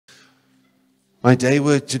My day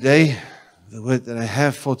word today, the word that I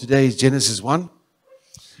have for today is Genesis 1.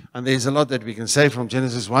 And there's a lot that we can say from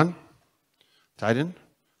Genesis 1. Titan,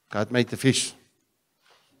 God made the fish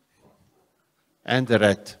and the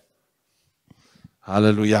rat.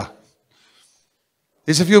 Hallelujah.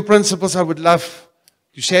 There's a few principles I would love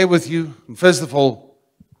to share with you. And first of all,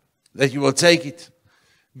 that you will take it.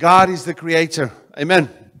 God is the creator. Amen.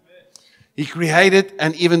 He created,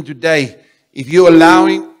 and even today, if you allow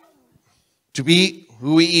Him to be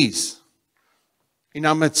who He is in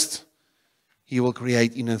our midst, He will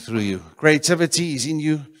create in and through you. Creativity is in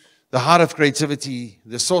you. The heart of creativity,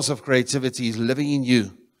 the source of creativity is living in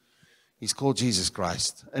you. He's called Jesus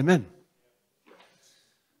Christ. Amen.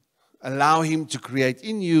 Allow Him to create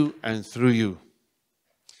in you and through you.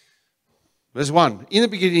 Verse 1. In the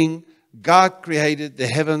beginning, God created the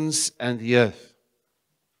heavens and the earth.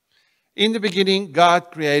 In the beginning,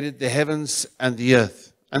 God created the heavens and the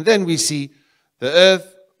earth. And then we see the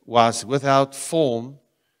earth was without form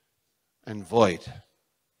and void.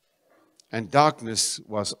 And darkness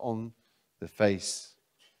was on the face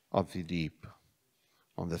of the deep.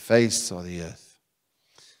 On the face of the earth.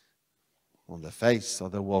 On the face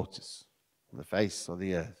of the waters. On the face of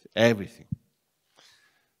the earth. Everything.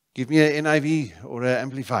 Give me an NIV or an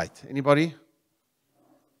Amplified. Anybody?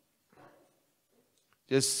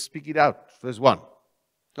 Just speak it out. Verse 1.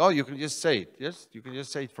 Oh, you can just say it. Yes, you can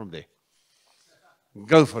just say it from there.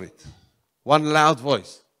 Go for it. One loud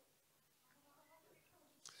voice.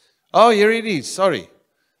 Oh, here it is. Sorry.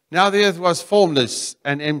 Now the earth was formless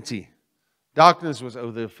and empty. Darkness was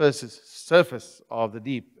over the surface of the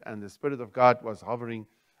deep, and the Spirit of God was hovering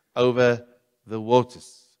over the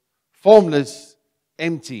waters. Formless,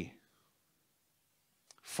 empty.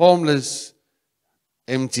 Formless,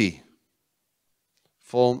 empty.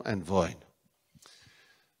 Form and void.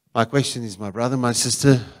 My question is, my brother, my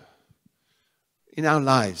sister, in our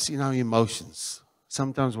lives, in our emotions,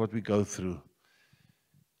 sometimes what we go through,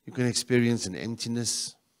 you can experience an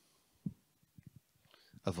emptiness,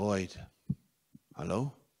 a void.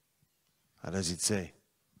 Hello? How does it say?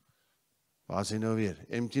 Waar is hy nou weer?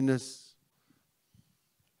 Emptiness,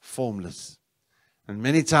 formless. And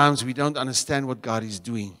many times we don't understand what God is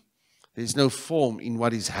doing. There's no form in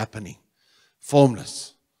what is happening.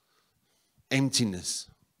 Formless. Emptiness.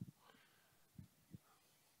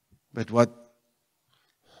 But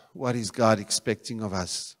what is God expecting of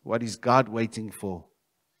us? What is God waiting for?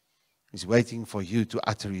 He's waiting for you to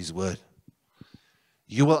utter His word.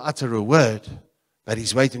 You will utter a word, but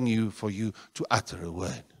He's waiting for you to utter a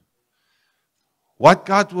word. What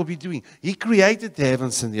God will be doing? He created the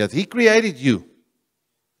heavens and the earth. He created you.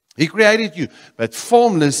 He created you. But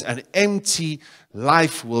formless and empty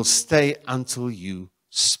life will stay until you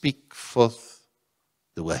speak forth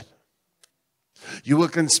the word. You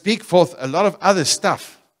can speak forth a lot of other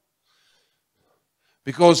stuff.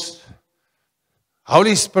 Because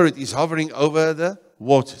Holy Spirit is hovering over the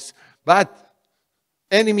waters. But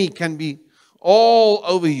enemy can be all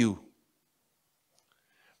over you.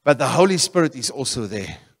 But the Holy Spirit is also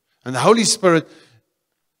there. And the Holy Spirit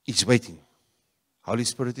is waiting. Holy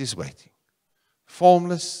Spirit is waiting.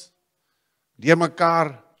 Formless. Deur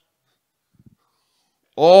mekaar.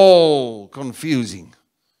 All confusing.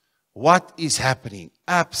 What is happening?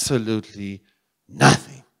 Absolutely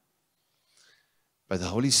nothing. But the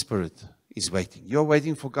Holy Spirit is waiting. You're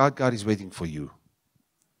waiting for God. God is waiting for you.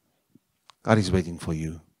 God is waiting for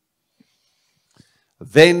you.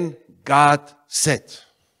 Then God said.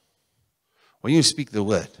 When you speak the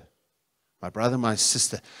word, my brother, my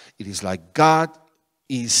sister, it is like God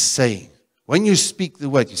is saying. When you speak the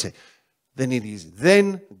word, you say, then it is.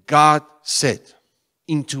 Then God said.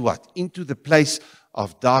 Into what? Into the place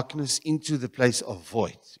of darkness, into the place of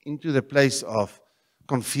void, into the place of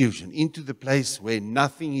confusion, into the place where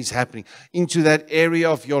nothing is happening, into that area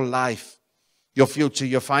of your life, your future,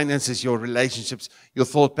 your finances, your relationships, your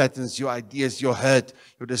thought patterns, your ideas, your hurt,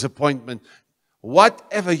 your disappointment,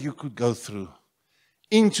 whatever you could go through,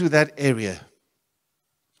 into that area.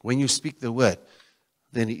 When you speak the word,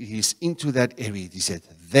 then it is into that area. He said,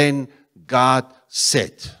 then God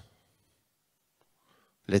said,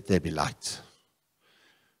 let there be light.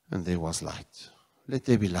 And there was light. Let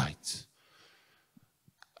there be light.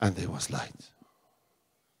 And there was light.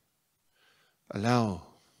 Allow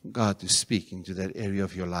God to speak into that area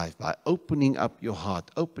of your life by opening up your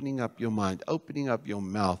heart, opening up your mind, opening up your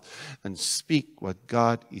mouth, and speak what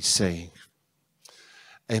God is saying.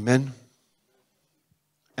 Amen.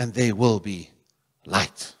 And there will be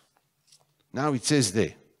light. Now it says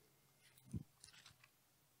there.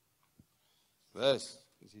 Is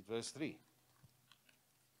it verse 3?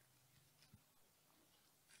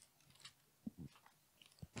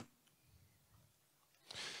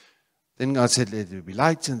 Then God said, let there be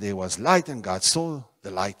light, and there was light, and God saw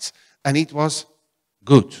the light, and it was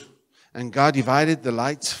good. And God divided the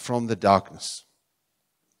light from the darkness.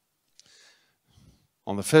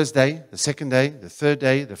 On the first day, the second day, the third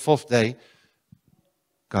day, the fourth day,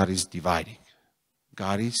 God is dividing.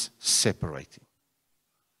 God is separating.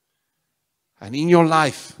 And in your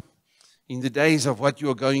life, in the days of what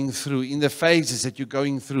you're going through, in the phases that you're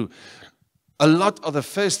going through, a lot of the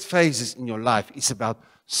first phases in your life is about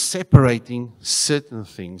separating certain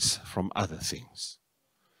things from other things.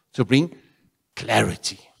 To bring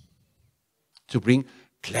clarity. To bring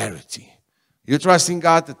clarity. You trust in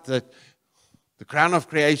God that the crown of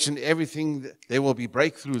creation, everything, there will be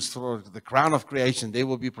breakthroughs for the crown of creation. There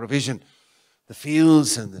will be provision. The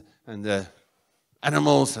fields and the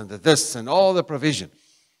animals and the this and all the provision.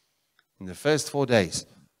 In the first 4 days,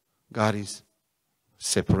 God is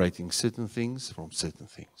separating certain things from certain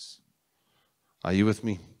things. Are you with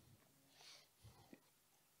me?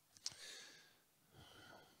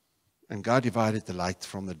 And God divided the light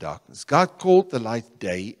from the darkness. God called the light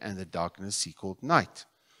day, and the darkness He called night.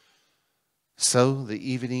 So the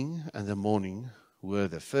evening and the morning were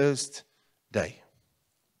the first day.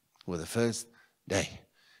 Were the first day.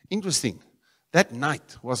 Interesting. That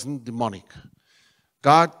night wasn't demonic.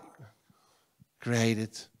 God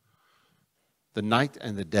created the night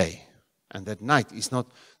and the day. And that night is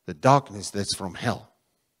not the darkness that's from hell.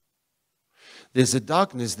 There's a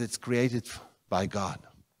darkness that's created by God.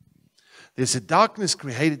 There's a darkness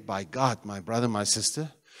created by God, my brother, my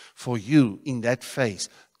sister, for you in that phase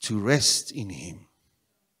to rest in Him.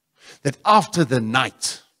 That after the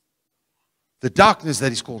night, the darkness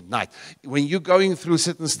that is called night, when you're going through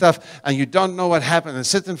certain stuff and you don't know what happened, and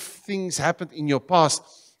certain things happened in your past,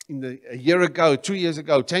 a year ago, 2 years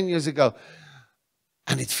ago, 10 years ago,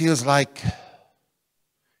 and it feels like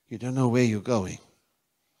you don't know where you're going.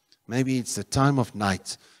 Maybe it's the time of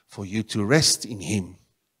night for you to rest in Him.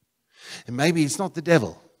 And maybe it's not the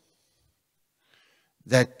devil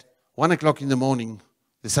that 1 o'clock in the morning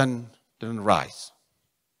the sun didn't rise.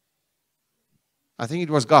 I think it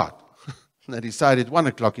was God that decided 1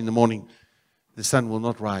 o'clock in the morning the sun will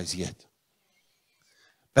not rise yet.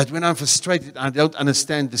 But when I'm frustrated, I don't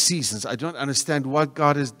understand the seasons. I don't understand what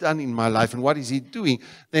God has done in my life and what is He doing.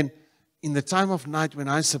 Then in the time of night when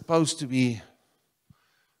I'm supposed to be,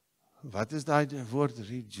 what is that word,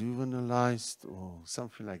 rejuvenalized or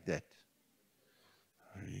something like that?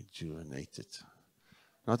 Rejuvenated.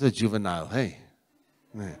 Not a juvenile, hey?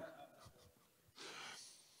 No.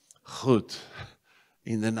 Good.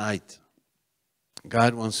 In the night,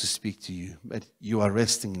 God wants to speak to you, but you are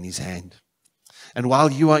resting in His hand. And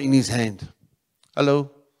while you are in His hand,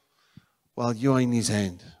 hello? While you are in His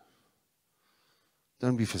hand,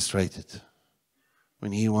 don't be frustrated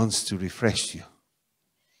when He wants to refresh you.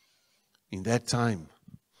 In that time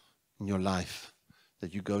in your life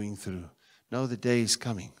that you're going through, know the day is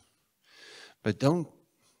coming. But don't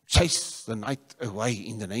chase the night away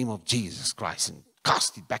in the name of Jesus Christ and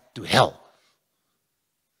cast it back to hell.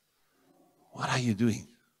 What are you doing?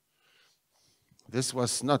 This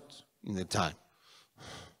was not in the time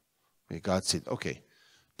where God said, okay,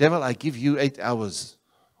 devil, I give you 8 hours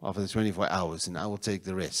of the 24 hours and I will take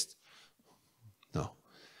the rest. No.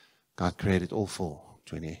 God created all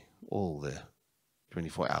the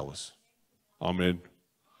 24 hours. Amen.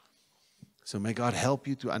 So may God help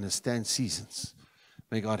you to understand seasons.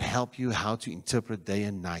 May God help you how to interpret day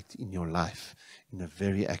and night in your life in a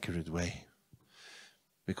very accurate way.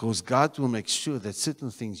 Because God will make sure that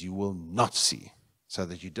certain things you will not see so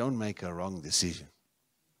that you don't make a wrong decision.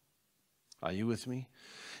 Are you with me?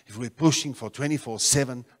 If we're pushing for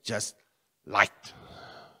 24/7 just light,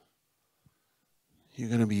 you're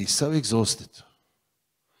going to be so exhausted.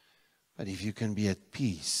 But if you can be at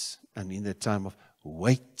peace and in the time of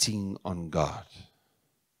waiting on God,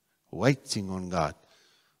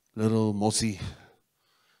 little Mossy,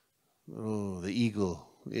 the eagle,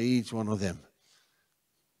 each one of them,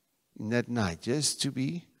 in that night, just to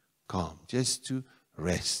be calm, just to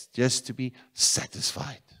rest, just to be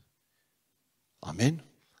satisfied. Amen.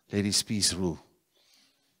 Let His peace rule.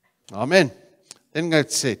 Amen. Then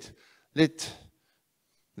God said, let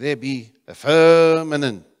there be a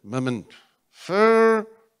firmament.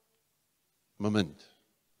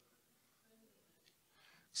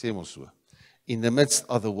 In the midst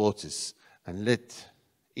of the waters, and let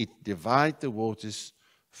it divide the waters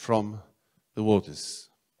from the waters.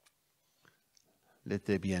 Let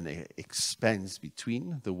there be an expanse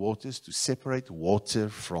between the waters to separate water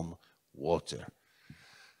from water.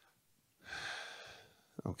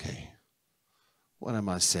 Okay. What am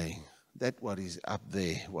I saying? That what is up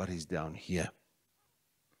there, what is down here.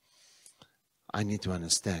 I need to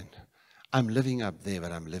understand. I'm living up there,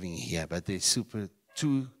 but I'm living here. But there's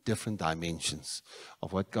two different dimensions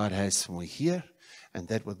of what God has for me here and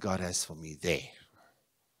that what God has for me there.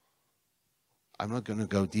 I'm not going to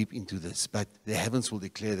go deep into this, but the heavens will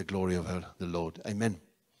declare the glory of the Lord. Amen.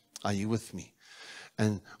 Are you with me?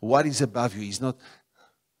 And what is above you is not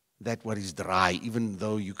that what is dry, even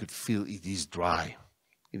though you could feel it is dry.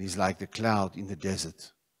 It is like the cloud in the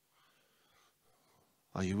desert.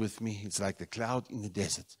 Are you with me? It's like the cloud in the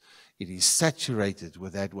desert. It is saturated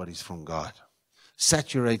with that what is from God.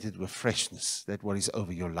 Saturated with freshness, that what is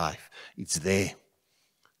over your life. It's there.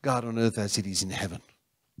 God on earth as it is in heaven.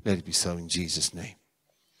 Let it be so in Jesus' name.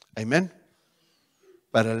 Amen?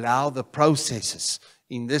 But allow the processes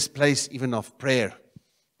in this place even of prayer.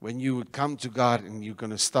 When you would come to God and you're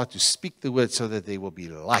going to start to speak the word so that there will be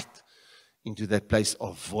light into that place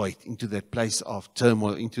of void, into that place of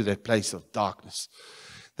turmoil, into that place of darkness.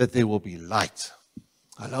 That there will be light.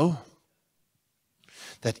 Hello?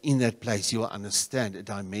 That in that place you will understand a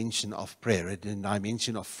dimension of prayer, a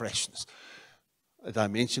dimension of freshness, a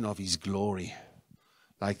dimension of His glory,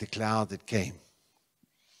 like the cloud that came,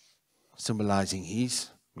 symbolizing His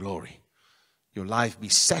glory. Your life be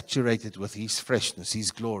saturated with His freshness,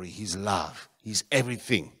 His glory, His love, His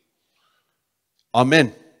everything.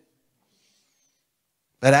 Amen.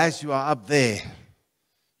 But as you are up there,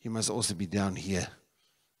 you must also be down here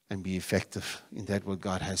and be effective in that what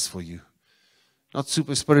God has for you. Not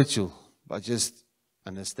super spiritual, but just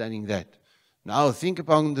understanding that. Now think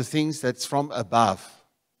upon the things that's from above.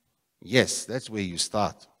 Yes, that's where you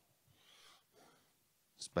start.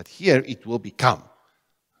 But here it will become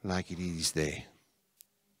like it is there.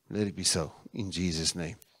 Let it be so in Jesus'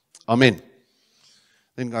 name. Amen.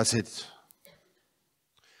 Then God said,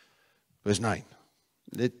 verse 9,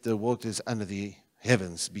 let the waters under the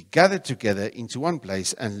heavens be gathered together into one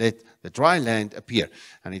place, and let the dry land appear.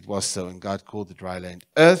 And it was so, and God called the dry land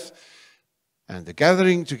earth, and the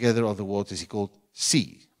gathering together of the waters He called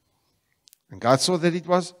sea. And God saw that it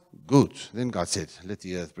was good. Then God said, let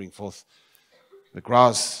the earth bring forth the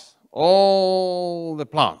grass, all the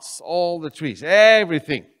plants, all the trees,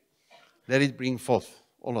 everything. Let it bring forth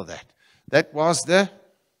all of that. That was it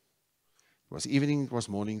was evening, it was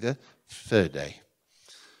morning, the third day.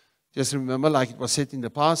 Just remember, like it was said in the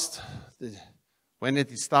past, when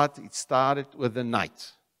it started with the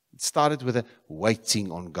night. It started with a waiting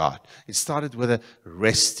on God. It started with a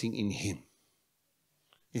resting in Him.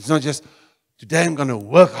 It's not just, today I'm going to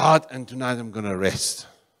work hard and tonight I'm going to rest.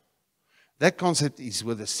 That concept is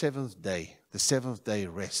with the seventh day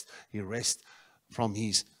rest. He rests from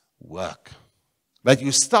His work. But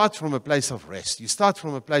you start from a place of rest. You start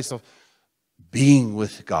from a place of being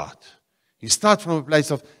with God. You start from a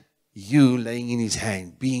place of you laying in His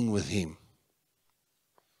hand, being with Him.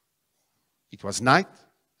 It was night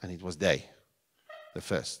and it was day. The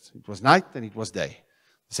first. It was night and it was day.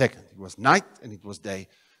 The second. It was night and it was day.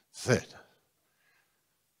 Third.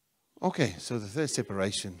 Okay, so the third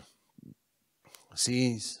separation.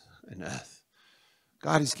 Seas and earth.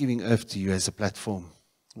 God is giving earth to you as a platform,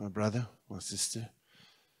 my brother, my sister,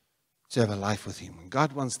 to have a life with Him.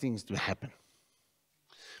 God wants things to happen.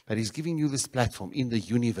 But He's giving you this platform in the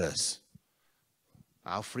universe.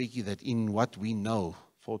 How freaky that in what we know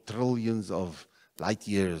for trillions of light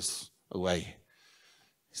years away,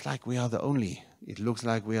 it's like we are the only. It looks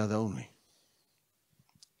like we are the only.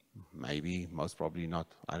 Maybe, most probably not.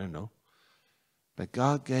 I don't know. But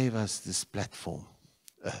God gave us this platform,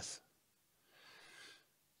 earth.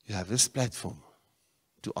 You have this platform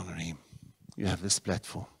to honor Him. You have this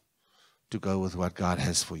platform to go with what God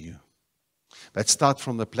has for you. But start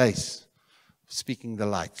from the place of speaking the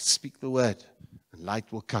light. Speak the word, and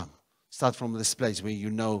light will come. Start from this place where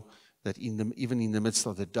you know that even in the midst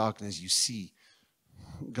of the darkness, you see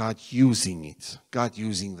God using it. God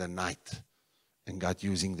using the night, and God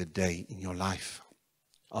using the day in your life.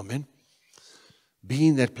 Amen. Be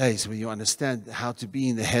in that place where you understand how to be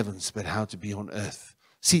in the heavens, but how to be on earth.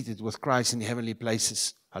 Seated with Christ in heavenly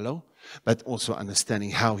places. Hello? But also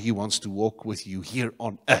understanding how He wants to walk with you here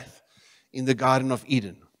on earth. In the Garden of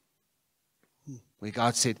Eden. Where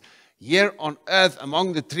God said, here on earth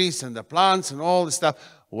among the trees and the plants and all the stuff,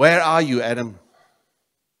 where are you, Adam?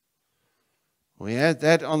 We had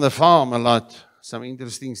that on the farm a lot. Some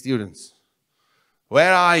interesting students.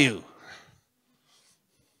 Where are you?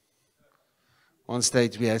 One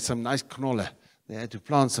stage we had some nice knolle. They had to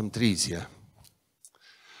plant some trees here.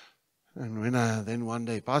 And then one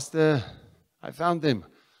day, Pastor, I found them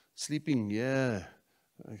sleeping here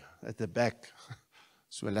at the back.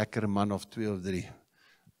 So 'n lekker man of 2 of 3.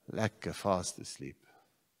 Lekker fast asleep.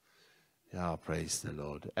 Yeah, praise the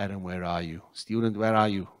Lord. Adam, where are you? Student, where are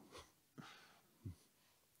you?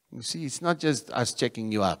 You see, it's not just us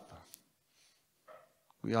checking you up.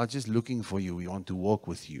 We are just looking for you. We want to walk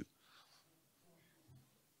with you.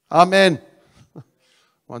 Amen.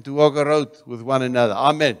 Want to walk a road with one another.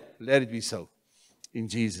 Amen. Let it be so. In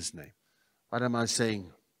Jesus' name. What am I saying?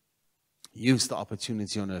 Use the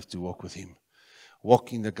opportunity on earth to walk with Him.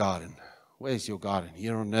 Walk in the garden. Where's your garden?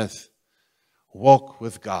 Here on earth. Walk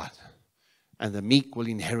with God. And the meek will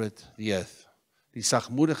inherit the earth. Die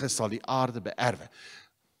sagmoedige sal die aarde beerwe.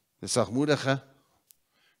 The sagmoedige,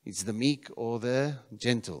 it's the meek or the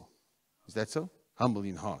gentle. Is that so? Humble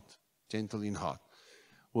in heart. Gentle in heart.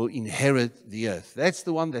 Will inherit the earth. That's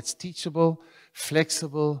the one that's teachable,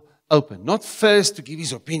 flexible, open. Not first to give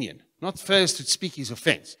his opinion. Not first to speak his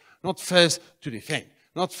offense. Not first to defend.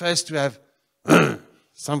 Not first to have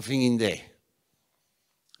something in there.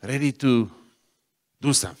 Ready to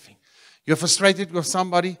do something. You're frustrated with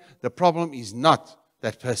somebody. The problem is not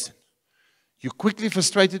that person. You're quickly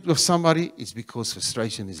frustrated with somebody. It's because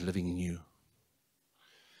frustration is living in you.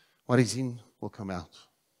 What is in will come out.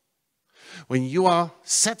 When you are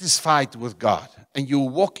satisfied with God and you're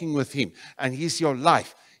walking with Him and He's your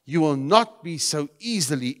life, you will not be so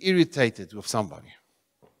easily irritated with somebody.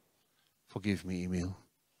 Forgive me, Emil.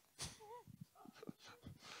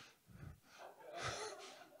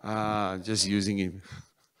 Just using him.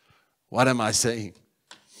 What am I saying?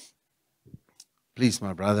 Please,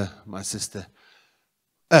 my brother, my sister,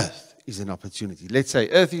 earth is an opportunity. Let's say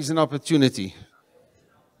earth is an opportunity.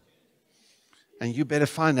 And you better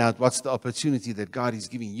find out what's the opportunity that God is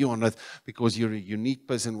giving you on earth, because you're a unique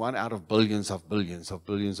person, one out of billions of billions of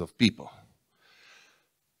billions of people.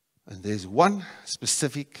 And there's one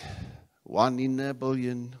specific, one in a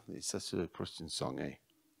billion. It's such a Christian song, eh?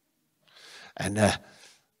 And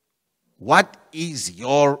what is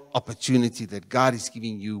your opportunity that God is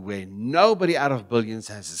giving you where nobody out of billions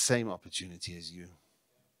has the same opportunity as you?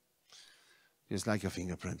 Just like your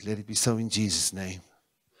fingerprint. Let it be so in Jesus' name.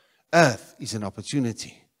 Earth is an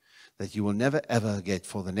opportunity that you will never ever get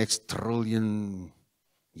for the next trillion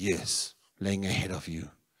years laying ahead of you.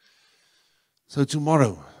 So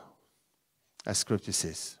tomorrow, as Scripture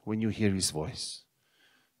says, when you hear His voice,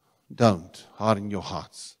 don't harden your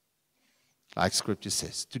hearts. Like Scripture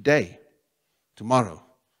says, today, tomorrow,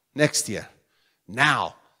 next year,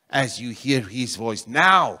 now, as you hear His voice,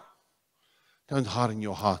 now, don't harden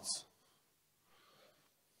your hearts.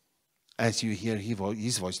 As you hear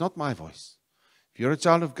His voice, not my voice. If you're a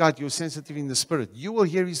child of God, you're sensitive in the Spirit. You will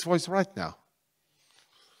hear His voice right now.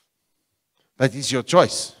 But it's your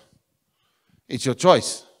choice. It's your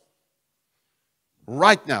choice.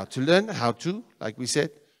 Right now, to learn how to, like we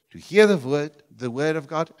said, to hear the word of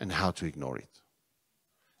God, and how to ignore it.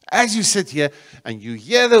 As you sit here and you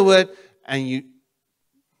hear the word and you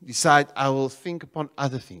decide, I will think upon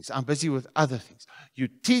other things. I'm busy with other things. You're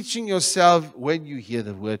teaching yourself when you hear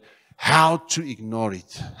the word how to ignore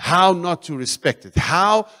it, how not to respect it,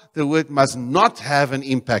 how the word must not have an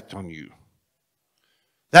impact on you.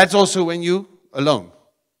 That's also when you're alone.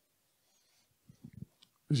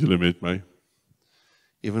 Is julle met my?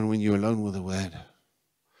 Even when you're alone with the word.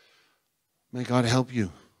 May God help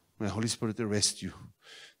you. May the Holy Spirit arrest you.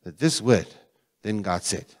 That this word, then God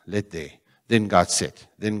said, let there. Then God said.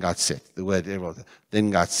 Then God said. The word, then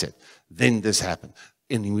God said. Then this happened.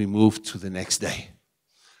 And we move to the next day.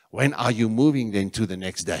 When are you moving then to the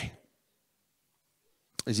next day?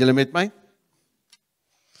 Is julle met my?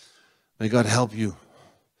 May God help you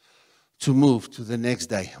to move to the next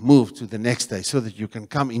day. Move to the next day so that you can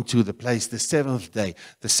come into the place, the seventh day,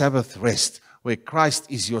 the Sabbath rest, where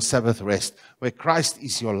Christ is your Sabbath rest, where Christ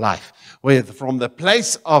is your life, where from the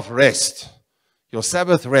place of rest, your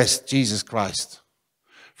Sabbath rest, Jesus Christ,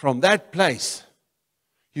 from that place,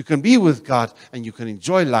 you can be with God and you can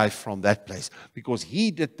enjoy life from that place because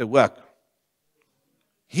He did the work.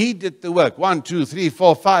 He did the work 1, 2, 3,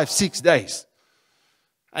 4, 5, 6 days.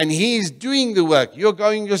 And He is doing the work. You're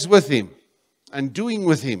going just with Him and doing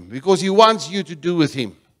with Him because He wants you to do with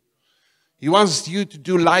Him. He wants you to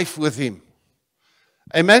do life with Him.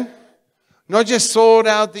 Amen? Not just sort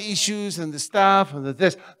out the issues and the stuff and the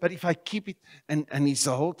this, but if I keep it and it's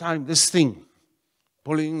the whole time this thing.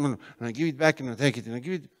 Pulling, and I give it back and I take it and I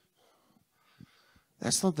give it.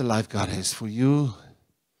 That's not the life God has for you.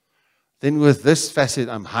 Then with this facet,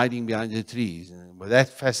 I'm hiding behind the trees. And with that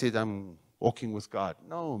facet, I'm walking with God.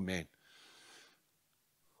 No, man.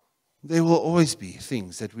 There will always be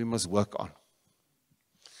things that we must work on.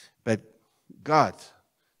 But God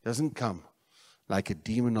doesn't come like a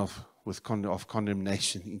demon of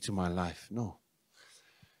condemnation into my life. No.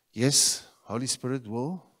 Yes, Holy Spirit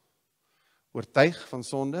will oortuig van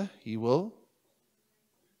sonde. He will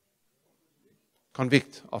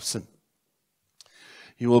convict of sin.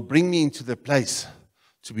 He will bring me into the place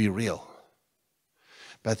to be real.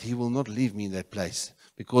 But He will not leave me in that place.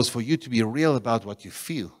 Because for you to be real about what you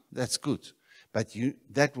feel, that's good. But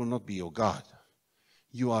that will not be your God.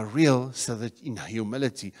 You are real so that in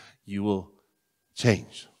humility you will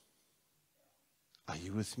change. Are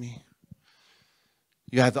you with me?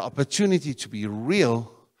 You have the opportunity to be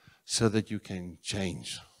real so that you can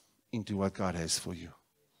change into what God has for you.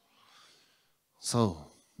 So,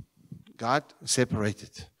 God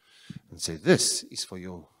separated and said, this is for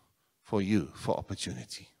you, for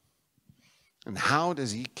opportunity. And how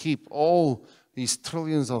does He keep all these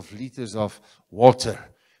trillions of liters of water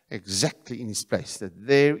exactly in His place? That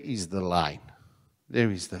there is the line.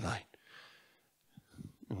 There is the line.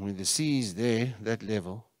 And when the sea is there, that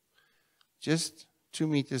level, just 2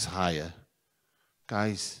 meters higher,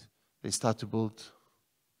 guys, they start to build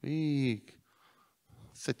big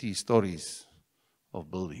 30 stories of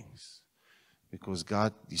buildings. Because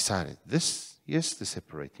God decided, here's the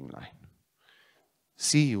separating line.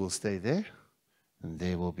 Sea will stay there, and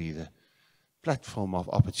there will be the platform of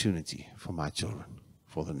opportunity for my children,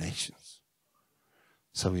 for the nations.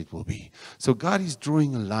 So it will be. So God is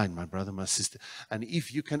drawing a line, my brother, my sister. And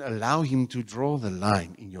if you can allow Him to draw the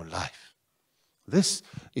line in your life, this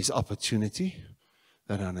is opportunity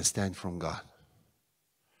that I understand from God.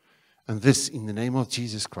 And this in the name of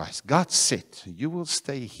Jesus Christ. God said, you will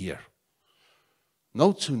stay here.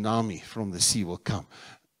 No tsunami from the sea will come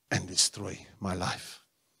and destroy my life.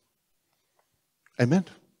 Amen?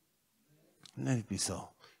 Let it be so.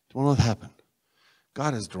 It will not happen.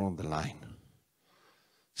 God has drawn the line.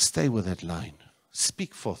 Stay with that line.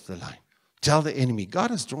 Speak forth the line. Tell the enemy,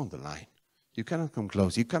 God has drawn the line. You cannot come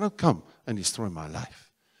close. You cannot come and destroy my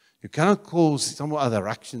life. You cannot cause some other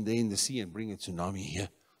action there in the sea and bring a tsunami here.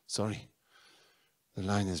 Sorry. The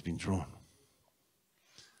line has been drawn.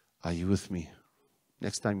 Are you with me?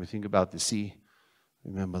 Next time you think about the sea,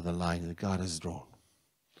 remember the line that God has drawn.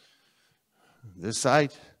 This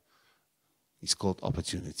side is called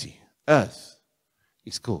opportunity. Earth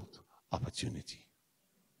is called opportunity.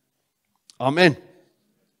 Amen.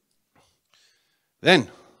 Then,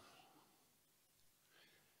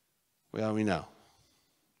 where are we now?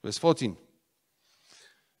 Verse 14.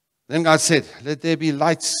 Then God said, let there be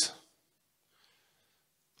lights.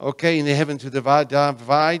 Okay, in the heaven to divide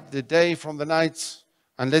the day from the night,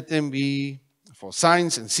 and let them be for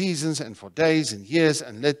signs and seasons and for days and years,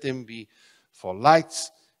 and let them be for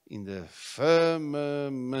lights in the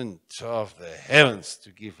firmament of the heavens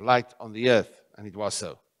to give light on the earth. And it was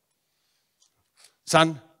so.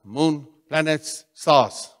 Sun, moon, planets,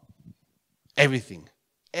 stars, everything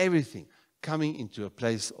coming into a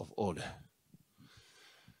place of order.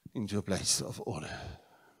 Into a place of order.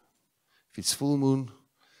 If it's full moon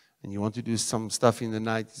and you want to do some stuff in the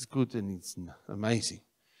night, it's good and it's amazing.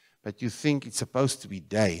 But you think it's supposed to be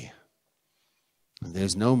day. And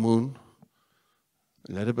there's no moon,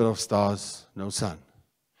 a little bit of stars, no sun.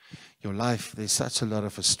 Your life, there's such a lot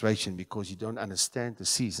of frustration because you don't understand the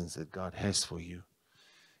seasons that God has for you.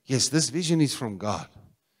 Yes, this vision is from God,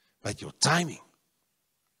 but your timing.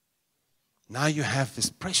 Now you have this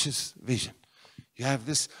precious vision. You have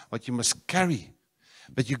this, what you must carry.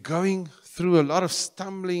 But you're going through a lot of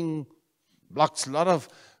stumbling blocks, a lot of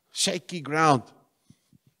shaky ground.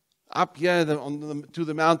 Up here to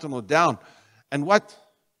the mountain or down. And what?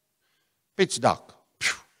 Pitch dark.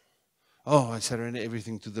 Oh, I surrender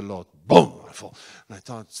everything to the Lord. Boom! I fall. And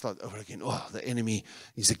I start over again. Oh, the enemy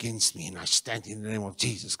is against me. And I stand in the name of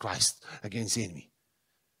Jesus Christ against the enemy.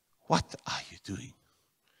 What are you doing?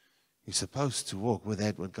 You're supposed to walk with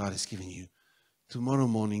that what God has given you. Tomorrow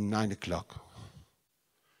morning, 9 o'clock.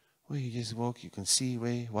 Where you just walk, you can see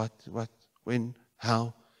where, what, when,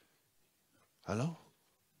 how. Hello?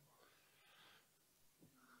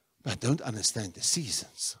 But don't understand the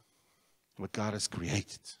seasons. What God has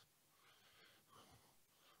created.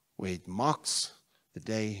 Where it marks the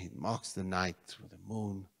day, it marks the night, with the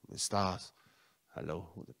moon, with the stars. Hello,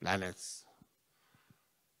 with the planets.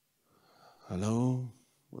 Hello,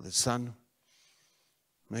 with the sun.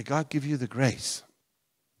 May God give you the grace.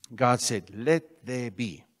 God said, let there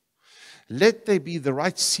be. Let there be the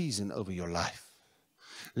right season over your life.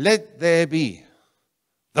 Let there be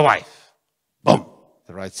the wife. Boom,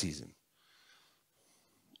 the right season.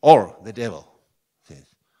 Or the devil says,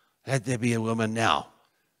 let there be a woman now.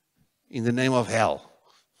 In the name of hell.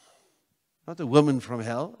 Not a woman from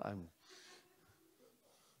hell.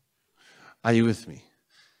 Are you with me?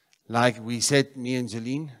 Like we said, me and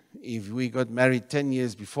Jeline, if we got married 10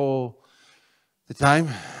 years before the time,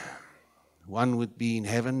 One would be in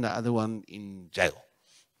heaven, the other one in jail.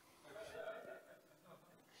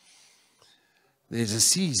 There's a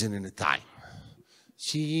season and a time.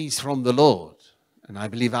 She is from the Lord, and I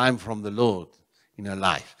believe I'm from the Lord in her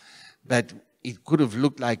life. But it could have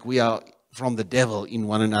looked like we are from the devil in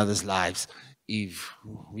one another's lives if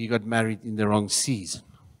we got married in the wrong season.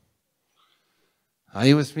 Are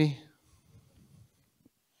you with me?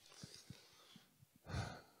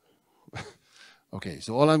 Okay,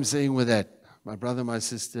 so all I'm saying with that, my brother, my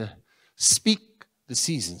sister, speak the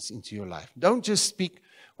seasons into your life. Don't just speak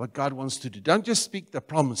what God wants to do. Don't just speak the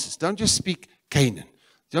promises. Don't just speak Canaan.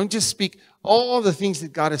 Don't just speak all the things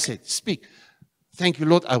that God has said. Speak. Thank you,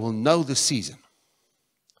 Lord, I will know the season.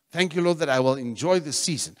 Thank you, Lord, that I will enjoy the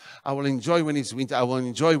season. I will enjoy when it's winter. I will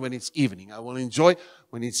enjoy when it's evening. I will enjoy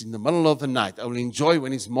when it's in the middle of the night. I will enjoy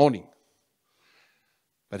when it's morning.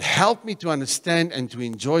 But help me to understand and to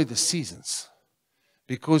enjoy the seasons.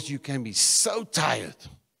 Because you can be so tired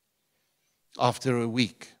after a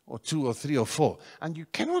week or 2 or 3 or 4. And you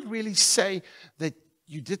cannot really say that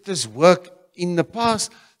you did this work in the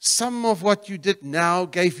past. Some of what you did now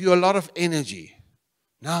gave you a lot of energy.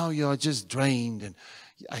 Now you are just drained and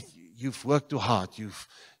you've worked too hard. You've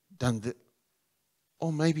done the...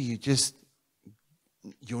 Or maybe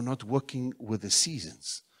you're not working with the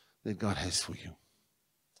seasons that God has for you.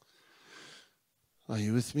 Are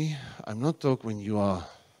you with me? I'm not talking when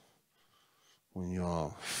you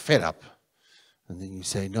are fed up and then you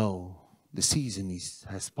say, no, the season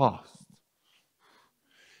has passed.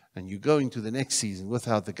 And you go into the next season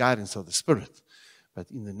without the guidance of the Spirit, but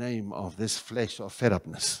in the name of this flesh of fed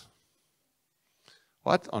upness.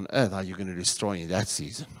 What on earth are you going to destroy in that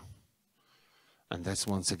season? And that's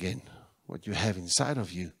once again what you have inside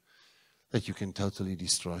of you that you can totally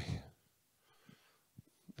destroy.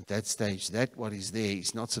 At that stage, that what is there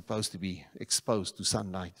is not supposed to be exposed to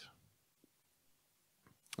sunlight.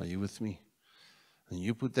 Are you with me? And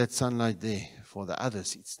you put that sunlight there for the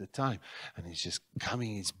others, it's the time. And it's just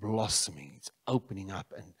coming, it's blossoming, it's opening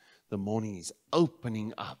up. And the morning is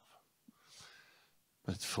opening up.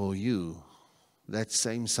 But for you, that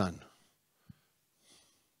same sun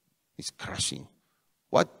is crushing.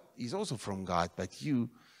 What is also from God, but you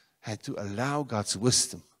had to allow God's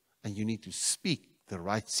wisdom. And you need to speak the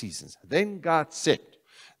right seasons. Then God said,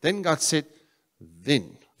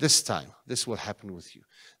 then this time, this will happen with you.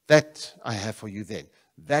 That I have for you then.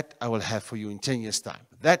 That I will have for you in 10 years' time.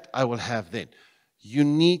 That I will have then. You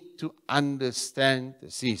need to understand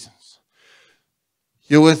the seasons.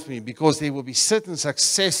 You're with me because there will be certain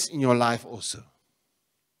success in your life also.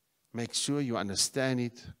 Make sure you understand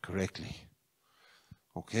it correctly.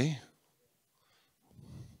 Okay?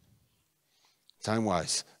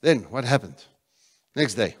 Time-wise. Then what happened?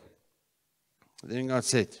 Next day. Then God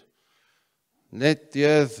said, let the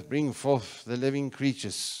earth bring forth the living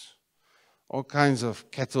creatures, all kinds of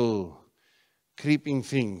cattle, creeping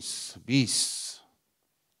things, beasts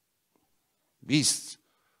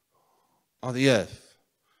of the earth,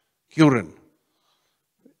 Huron.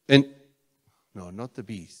 And no, not the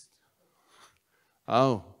beast.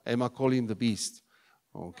 Oh, am I calling the beast?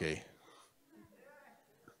 Okay.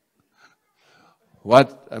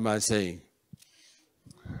 What am I saying?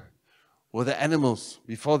 Well, the animals.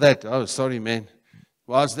 Before that, oh, sorry, man.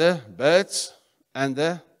 Was the birds and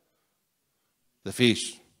the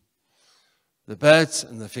fish. The birds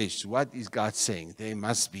and the fish. What is God saying? There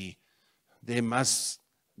must be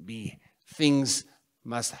things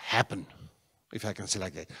must happen. If I can say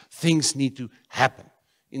like that. Things need to happen.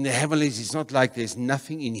 In the heavenlies, it's not like there's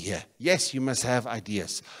nothing in here. Yes, you must have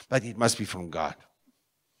ideas, but it must be from God.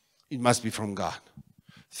 It must be from God.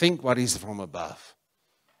 Think what is from above.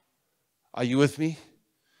 Are you with me?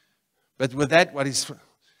 But with that, what is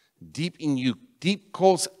deep in you, deep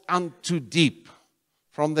calls unto deep.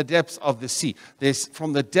 From the depths of the sea. There's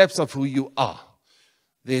from the depths of who you are.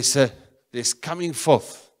 There's coming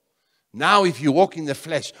forth. Now if you walk in the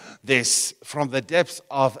flesh, there's from the depths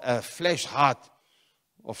of a flesh heart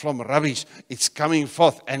or from rubbish, it's coming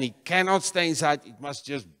forth and it cannot stay inside. It must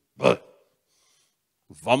just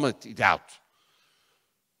vomit it out.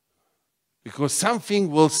 Because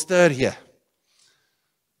something will stir here.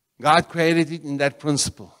 God created it in that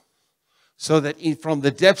principle. So that from the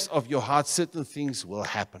depths of your heart, certain things will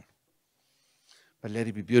happen. But let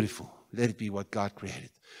it be beautiful. Let it be what God created.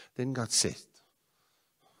 Then God said,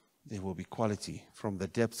 there will be quality from the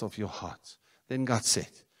depths of your heart. Then God said,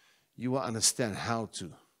 you will understand how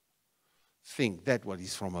to think that what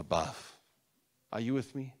is from above. Are you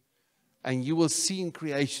with me? And you will see in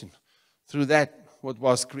creation, through that what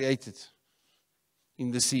was created in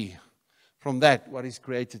the sea. From that what is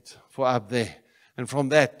created for up there. And from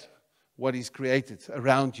that what He's created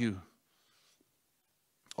around you.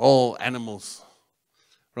 All animals.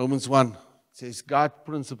 Romans 1 says God's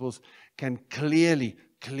principles can clearly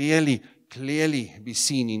be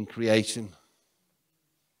seen in creation.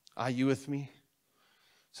 Are you with me?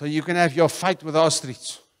 So you can have your fight with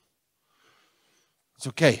ostrich. It's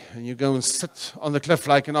okay. And you go and sit on the cliff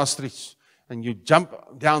like an ostrich. And you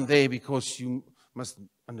jump down there because you must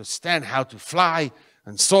understand how to fly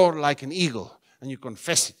and soar like an eagle. And you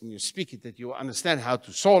confess it and you speak it that you understand how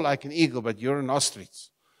to soar like an eagle, but you're an ostrich.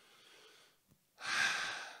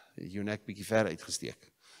 Jou nek bietjie ver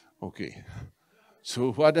uitgesteek. Okay.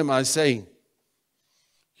 So what am I saying?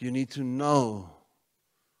 You need to know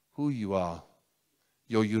who you are,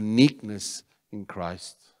 your uniqueness in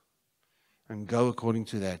Christ, and go according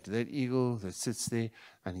to that. That eagle that sits there,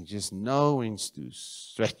 and he just knows to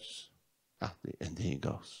stretch. And there he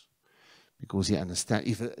goes. Because he understands.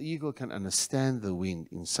 If an eagle can understand the wind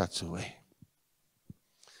in such a way,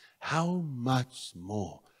 how much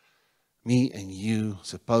more me and you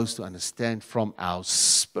supposed to understand from our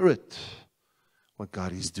spirit what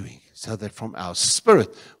God is doing. So that from our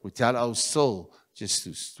spirit, we tell our soul just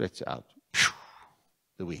to stretch out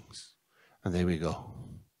the wings. And there we go.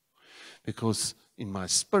 Because in my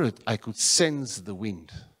spirit, I could sense the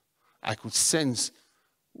wind. I could sense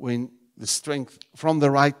when the strength from the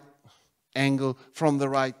right angle,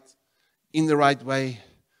 in the right way.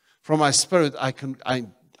 From my spirit, I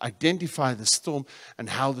identify the storm and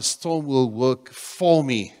how the storm will work for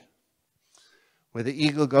me. Where the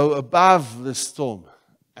eagle go above the storm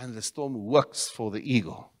and the storm works for the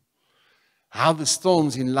eagle. How the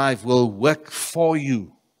storms in life will work for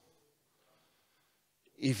you.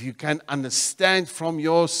 If you can understand from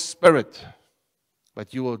your spirit,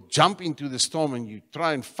 but you will jump into the storm and you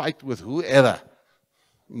try and fight with whoever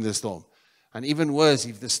in the storm. And even worse,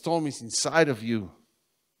 if the storm is inside of you,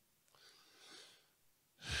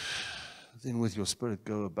 then with your spirit,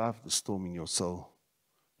 go above the storm in your soul.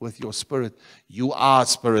 With your spirit, you are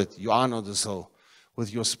not the soul.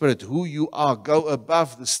 With your spirit, who you are, go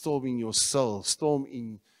above the storm in your soul, storm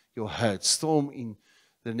in your hurt, storm in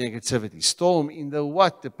the negativity, storm in the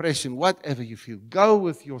what, depression, whatever you feel. Go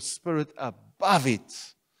with your spirit above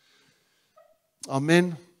it.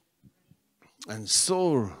 Amen. And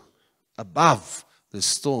soar above the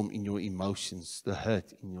storm in your emotions, the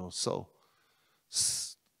hurt in your soul.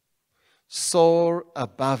 Soar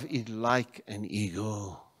above it like an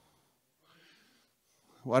eagle.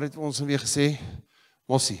 Wat het ons weer gesê?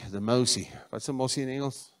 Mossie, the mossie. Wat is 'n mossie in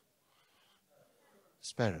Engels?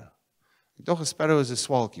 Sparrow. Ek dink 'n sparrow is 'n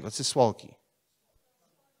swalkie. Wat is 'n swalkie?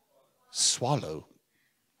 Swallow.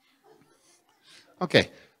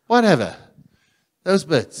 Okay, whatever. Those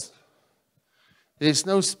birds. There's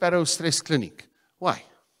no sparrow stress clinic. Why?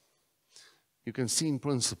 You can see in the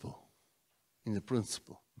principle.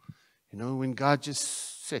 You know, when God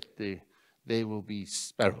just said there will be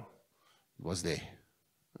sparrow, it was there.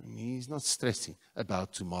 And He's not stressing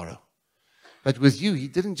about tomorrow. But with you, He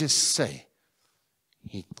didn't just say.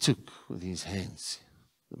 He took with His hands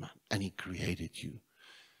and He created you.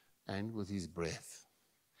 And with His breath.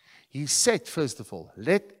 He said, first of all,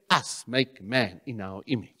 let us make man in our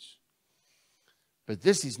image. But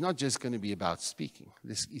this is not just going to be about speaking.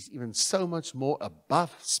 This is even so much more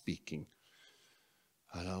above speaking.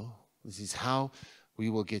 Hello? This is how we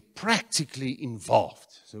will get practically involved.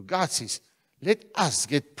 So God says, let us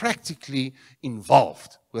get practically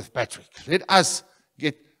involved with Patrick. Let us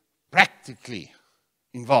get practically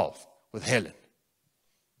involved with Helen.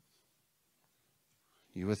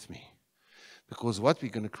 You with me? Because what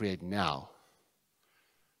we're going to create now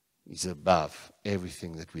is above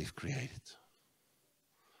everything that we've created.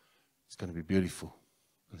 It's going to be beautiful.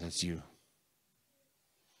 And that's you.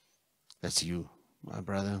 That's you, my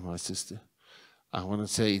brother, my sister. I want to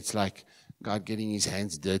say it's like God getting His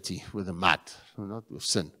hands dirty with the mud, not with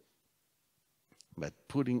sin, but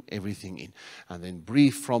putting everything in and then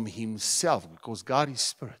breathe from Himself, because God is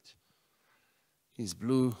spirit. He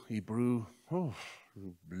blew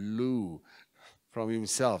from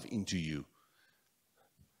Himself into you.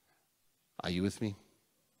 Are you with me?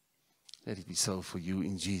 Let it be so for you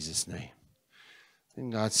in Jesus' name. Then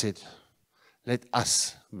God said, let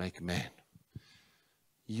us make man.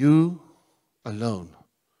 You alone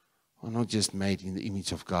are not just made in the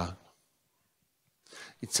image of God.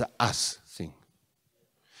 It's a us thing.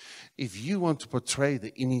 If you want to portray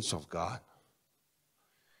the image of God,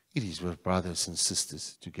 it is with brothers and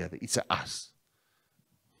sisters together. It's a us.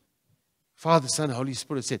 Father, Son, Holy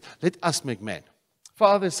Spirit said, let us make man.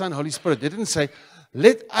 Father, Son, Holy Spirit. They didn't say,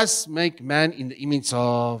 let us make man in the image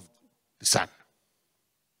of the Son.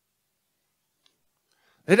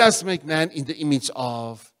 Let us make man in the image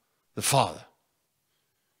of the Father.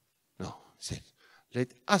 No, he said,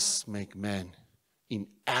 let us make man in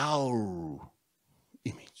our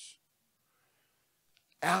image.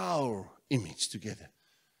 Our image together.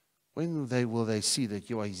 When will they see that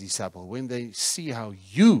you are his disciple? When they see how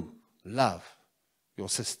you love your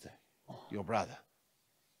sister, your brother.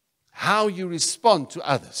 How you respond to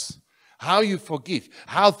others. How you forgive.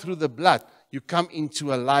 How through the blood you come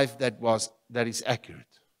into a life that is accurate.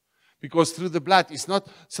 Because through the blood it's not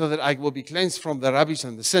so that I will be cleansed from the rubbish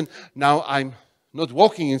and the sin. Now I'm not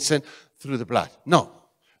walking in sin through the blood. No.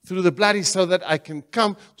 Through the blood is so that I can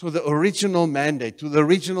come to the original mandate, to the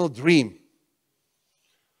original dream.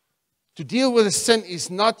 To deal with the sin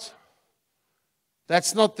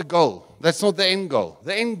that's not the goal. That's not the end goal.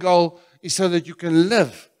 The end goal is so that you can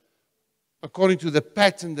live according to the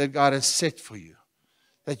pattern that God has set for you.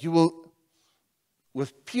 That you will,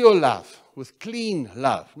 with pure love, with clean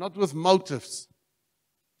love, not with motives,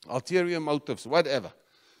 ulterior motives, whatever.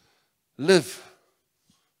 Live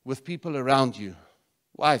with people around you.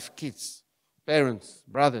 Wife, kids, parents,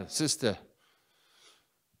 brother, sister,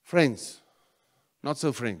 friends, not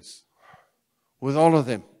so friends. With all of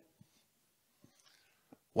them.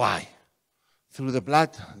 Why? Through the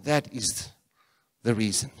blood, that is the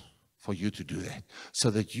reason for you to do that. So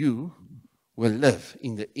that you will live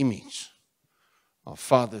in the image of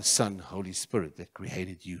Father, Son, Holy Spirit that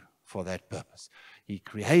created you for that purpose. He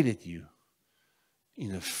created you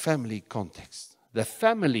in a family context. The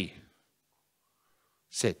family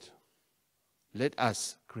said, let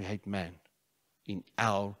us create man in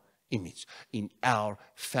our image, in our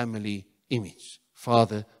family image.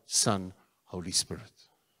 Father, Son, Holy Spirit.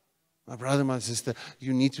 My brother, my sister,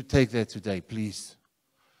 you need to take that today, please.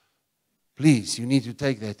 Please, you need to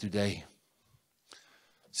take that today.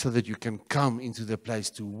 So that you can come into the place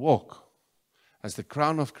to walk as the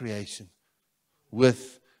crown of creation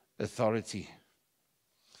with authority.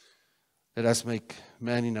 Let us make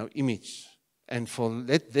man in our image. And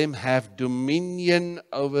let them have dominion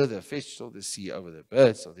over the fish of the sea, over the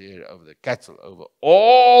birds of the air, over the cattle, over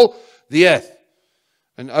all the earth,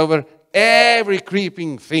 and over every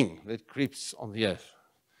creeping thing that creeps on the earth.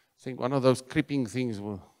 I think one of those creeping things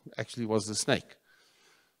actually was the snake.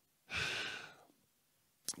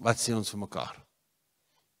 Wat sê ons vir mekaar?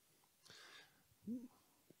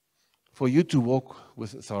 For you to walk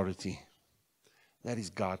with authority, that is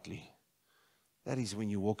godly. That is when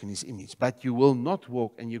you walk in His image. But you will not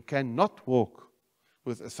walk, and you cannot walk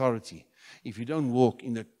with authority if you don't walk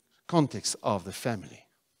in the context of the family.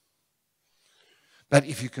 But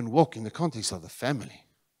if you can walk in the context of the family,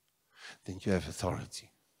 then you have authority.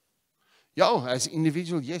 Yeah, as an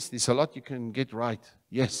individual, yes, there's a lot you can get right.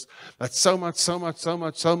 Yes, but so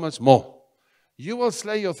much more. You will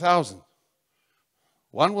slay your 1,000.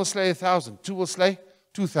 One will slay 1,000. Two will slay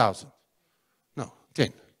 2,000. No,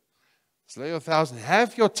 10. Slay your 1,000.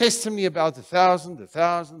 Have your testimony about 1,000,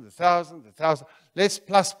 1,000, 1,000, 1,000. Let's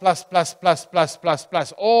plus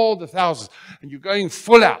all the thousands. And you're going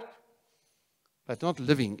full out. But not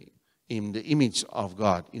living in the image of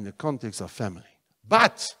God, in the context of family.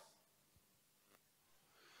 But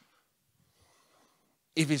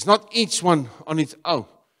if it's not each one on its own,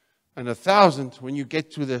 and 1,000, when you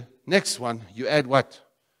get to the next one, you add what?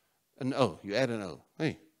 An O. You add an O.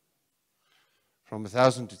 Hey. From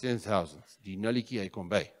 1,000 to 10,000. Die nulletjie, hy kom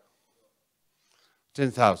by.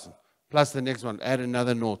 10,000. Plus the next one, add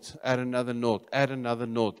another note, add another note, add another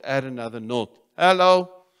note, add another note.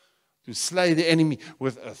 Hello? To slay the enemy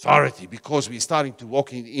with authority, because we're starting to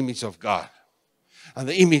walk in the image of God. And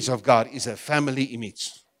the image of God is a family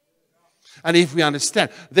image. And if we understand,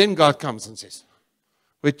 then God comes and says,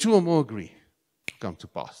 where two or more agree, come to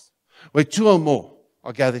pass. Where two or more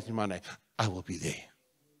are gathered in my name, I will be there.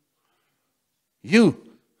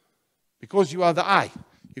 You, because you are the eye,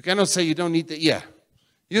 you cannot say you don't need the ear.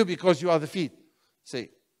 You, because you are the feet, say,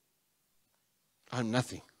 I'm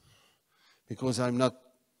nothing, because I'm not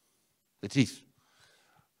the teeth.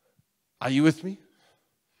 Are you with me?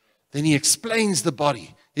 Then he explains the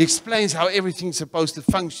body. He explains how everything's supposed to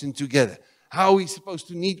function together. How we're supposed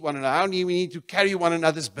to need one another. How we need to carry one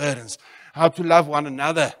another's burdens. How to love one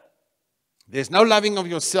another. There's no loving of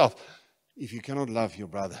yourself if you cannot love your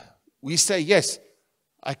brother. We say, yes,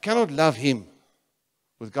 I cannot love him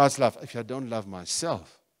with God's love if I don't love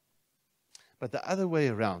myself. But the other way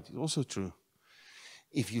around is also true.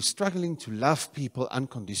 If you're struggling to love people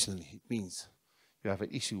unconditionally, it means you have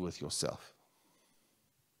an issue with yourself.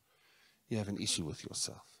 You have an issue with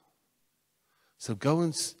yourself. So go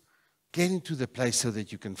and get into the place so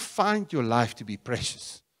that you can find your life to be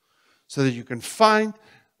precious. So that you can find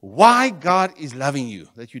why God is loving you,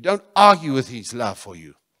 that you don't argue with His love for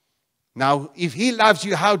you. Now, if He loves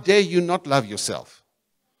you, how dare you not love yourself?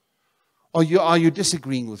 Or are you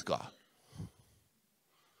disagreeing with God?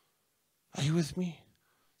 Are you with me?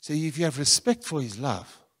 So if you have respect for His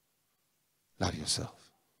love, love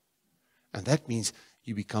yourself. And that means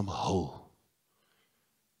you become whole.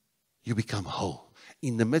 You become whole.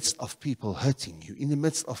 In the midst of people hurting you, in the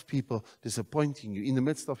midst of people disappointing you, in the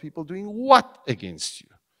midst of people doing what against you?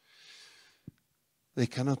 They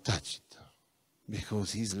cannot touch it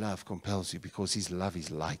because His love compels you, because His love is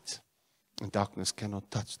light. And darkness cannot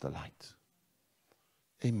touch the light.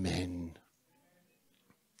 Amen.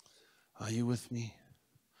 Are you with me?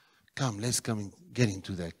 Come, let's come and get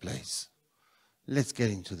into that place. Let's get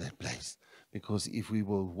into that place. Because if we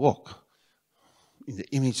will walk in the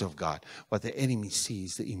image of God, what the enemy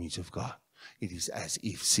sees the image of God. It is as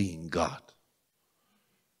if seeing God.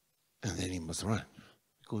 And then he must run.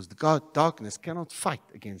 Because the darkness cannot fight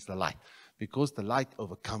against the light. Because the light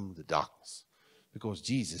overcomes the darkness. Because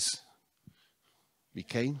Jesus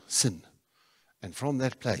became sin. And from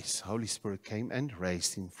that place, Holy Spirit came and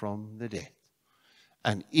raised Him from the dead.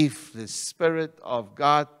 And if the Spirit of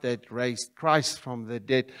God that raised Christ from the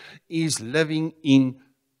dead is living in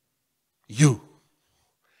you,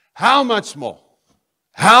 how much more?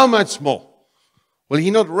 How much more will He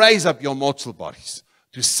not raise up your mortal bodies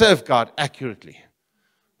to serve God accurately?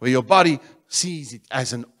 Where your body sees it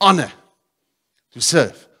as an honor to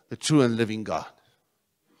serve the true and living God.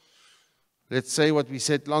 Let's say what we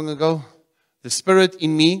said long ago. The Spirit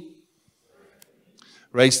in me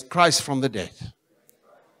raised Christ from the dead.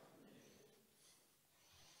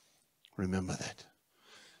 Remember that.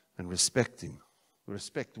 And respect Him.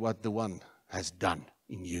 Respect what the one has done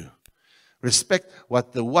in you. Respect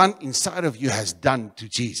what the one inside of you has done to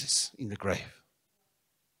Jesus in the grave.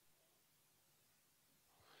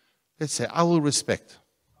 Let's say, I will respect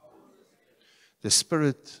the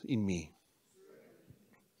Spirit in me,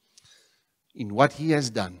 in what He has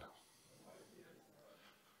done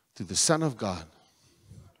to the Son of God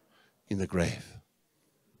in the grave.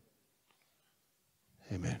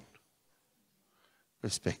 Amen.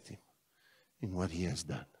 Respect Him in what He has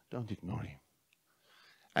done. Don't ignore Him.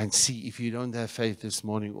 And see, if you don't have faith this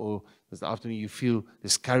morning or this afternoon, you feel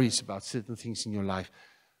discouraged about certain things in your life,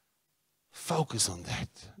 focus on that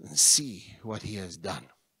and see what He has done.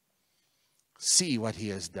 See what He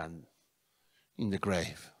has done in the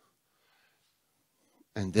grave.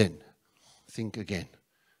 And then think again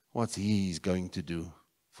what He is going to do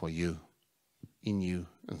for you, in you,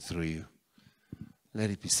 and through you. Let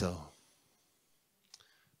it be so.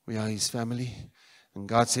 We are His family. And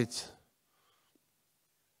God said,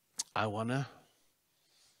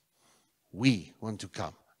 we want to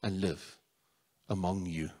come and live among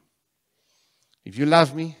you. If you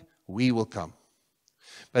love me, we will come.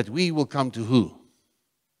 But we will come to who?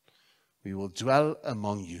 We will dwell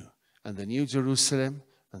among you. And the New Jerusalem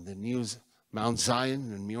and the new Mount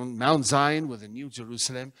Zion, and Mount Zion with the New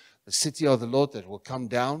Jerusalem, the city of the Lord that will come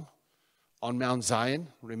down on Mount Zion.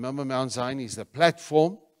 Remember, Mount Zion is the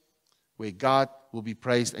platform where God will be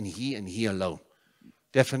praised, and He alone.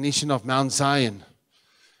 Definition of Mount Zion,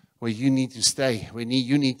 where you need to stay, where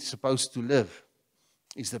you need supposed to live,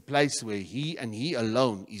 is the place where He and He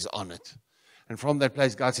alone is honored. And from that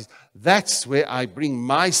place, God says, that's where I bring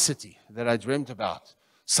my city that I dreamt about.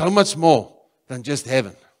 So much more than just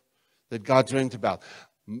heaven that God dreamt about.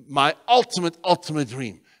 My ultimate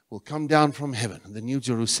dream will come down from heaven, the New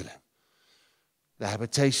Jerusalem, the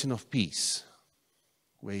habitation of peace,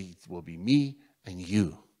 where it will be me and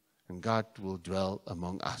you, and God will dwell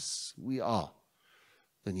among us. We are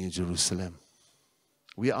the New Jerusalem.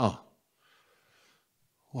 We are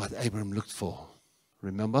what Abraham looked for.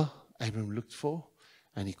 Remember, Abraham looked for,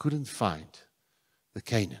 and he couldn't find the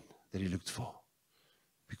Canaan that he looked for,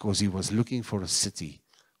 because he was looking for a city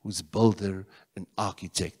whose builder and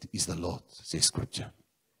architect is the Lord, says Scripture.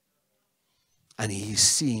 And he is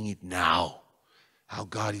seeing it now, how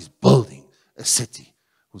God is building a city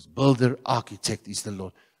whose builder, architect is the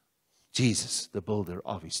Lord. Jesus, the builder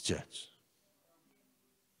of His church.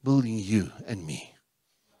 Building you and me.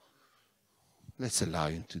 Let's allow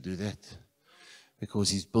Him to do that, because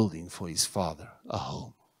He's building for His Father a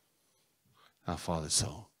home. Our Father's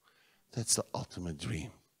home. That's the ultimate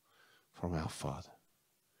dream from our Father.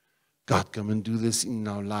 God, come and do this in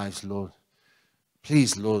our lives, Lord.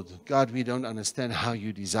 Please, Lord. God, we don't understand how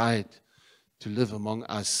You desired to live among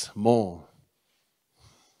us more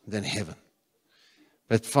than heaven.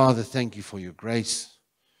 But Father, thank You for Your grace.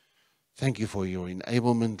 Thank You for Your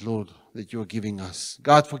enablement, Lord, that You are giving us.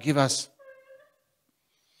 God, forgive us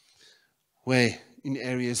where in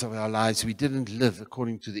areas of our lives we didn't live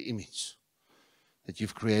according to the image that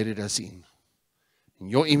you've created us in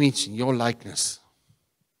your image, in your likeness.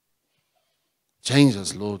 Change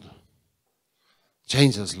us, Lord.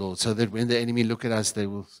 Change us, Lord, so that when the enemy look at us,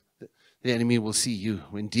 the enemy will see you.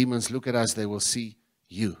 When demons look at us, they will see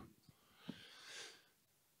you.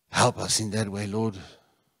 Help us in that way, Lord.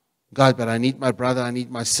 God, but I need my brother, I need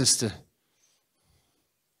my sister.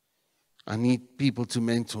 I need people to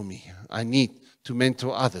mentor me. I need to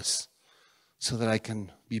mentor others so that I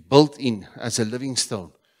can be built in as a living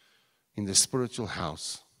stone in the spiritual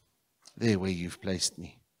house, there where you've placed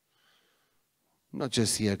me. Not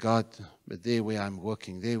just here, God, but there where I'm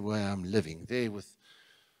working, there where I'm living, there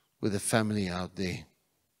with a family out there.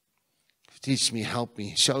 Teach me, help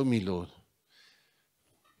me, show me, Lord.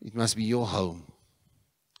 It must be your home.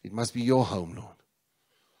 It must be your home, Lord.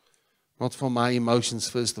 Not for my emotions,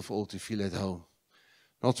 first of all, to feel at home.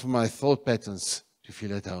 Not for my thought patterns to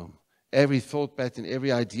feel at home. Every thought pattern,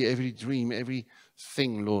 every idea, every dream,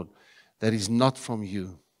 everything, Lord, that is not from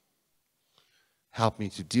you. Help me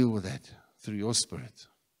to deal with that through your Spirit.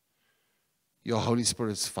 Your Holy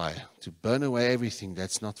Spirit's fire to burn away everything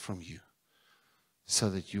that's not from you, so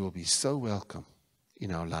that you will be so welcome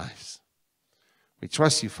in our lives. We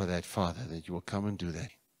trust you for that, Father, that you will come and do that.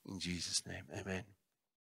 In Jesus' name, amen.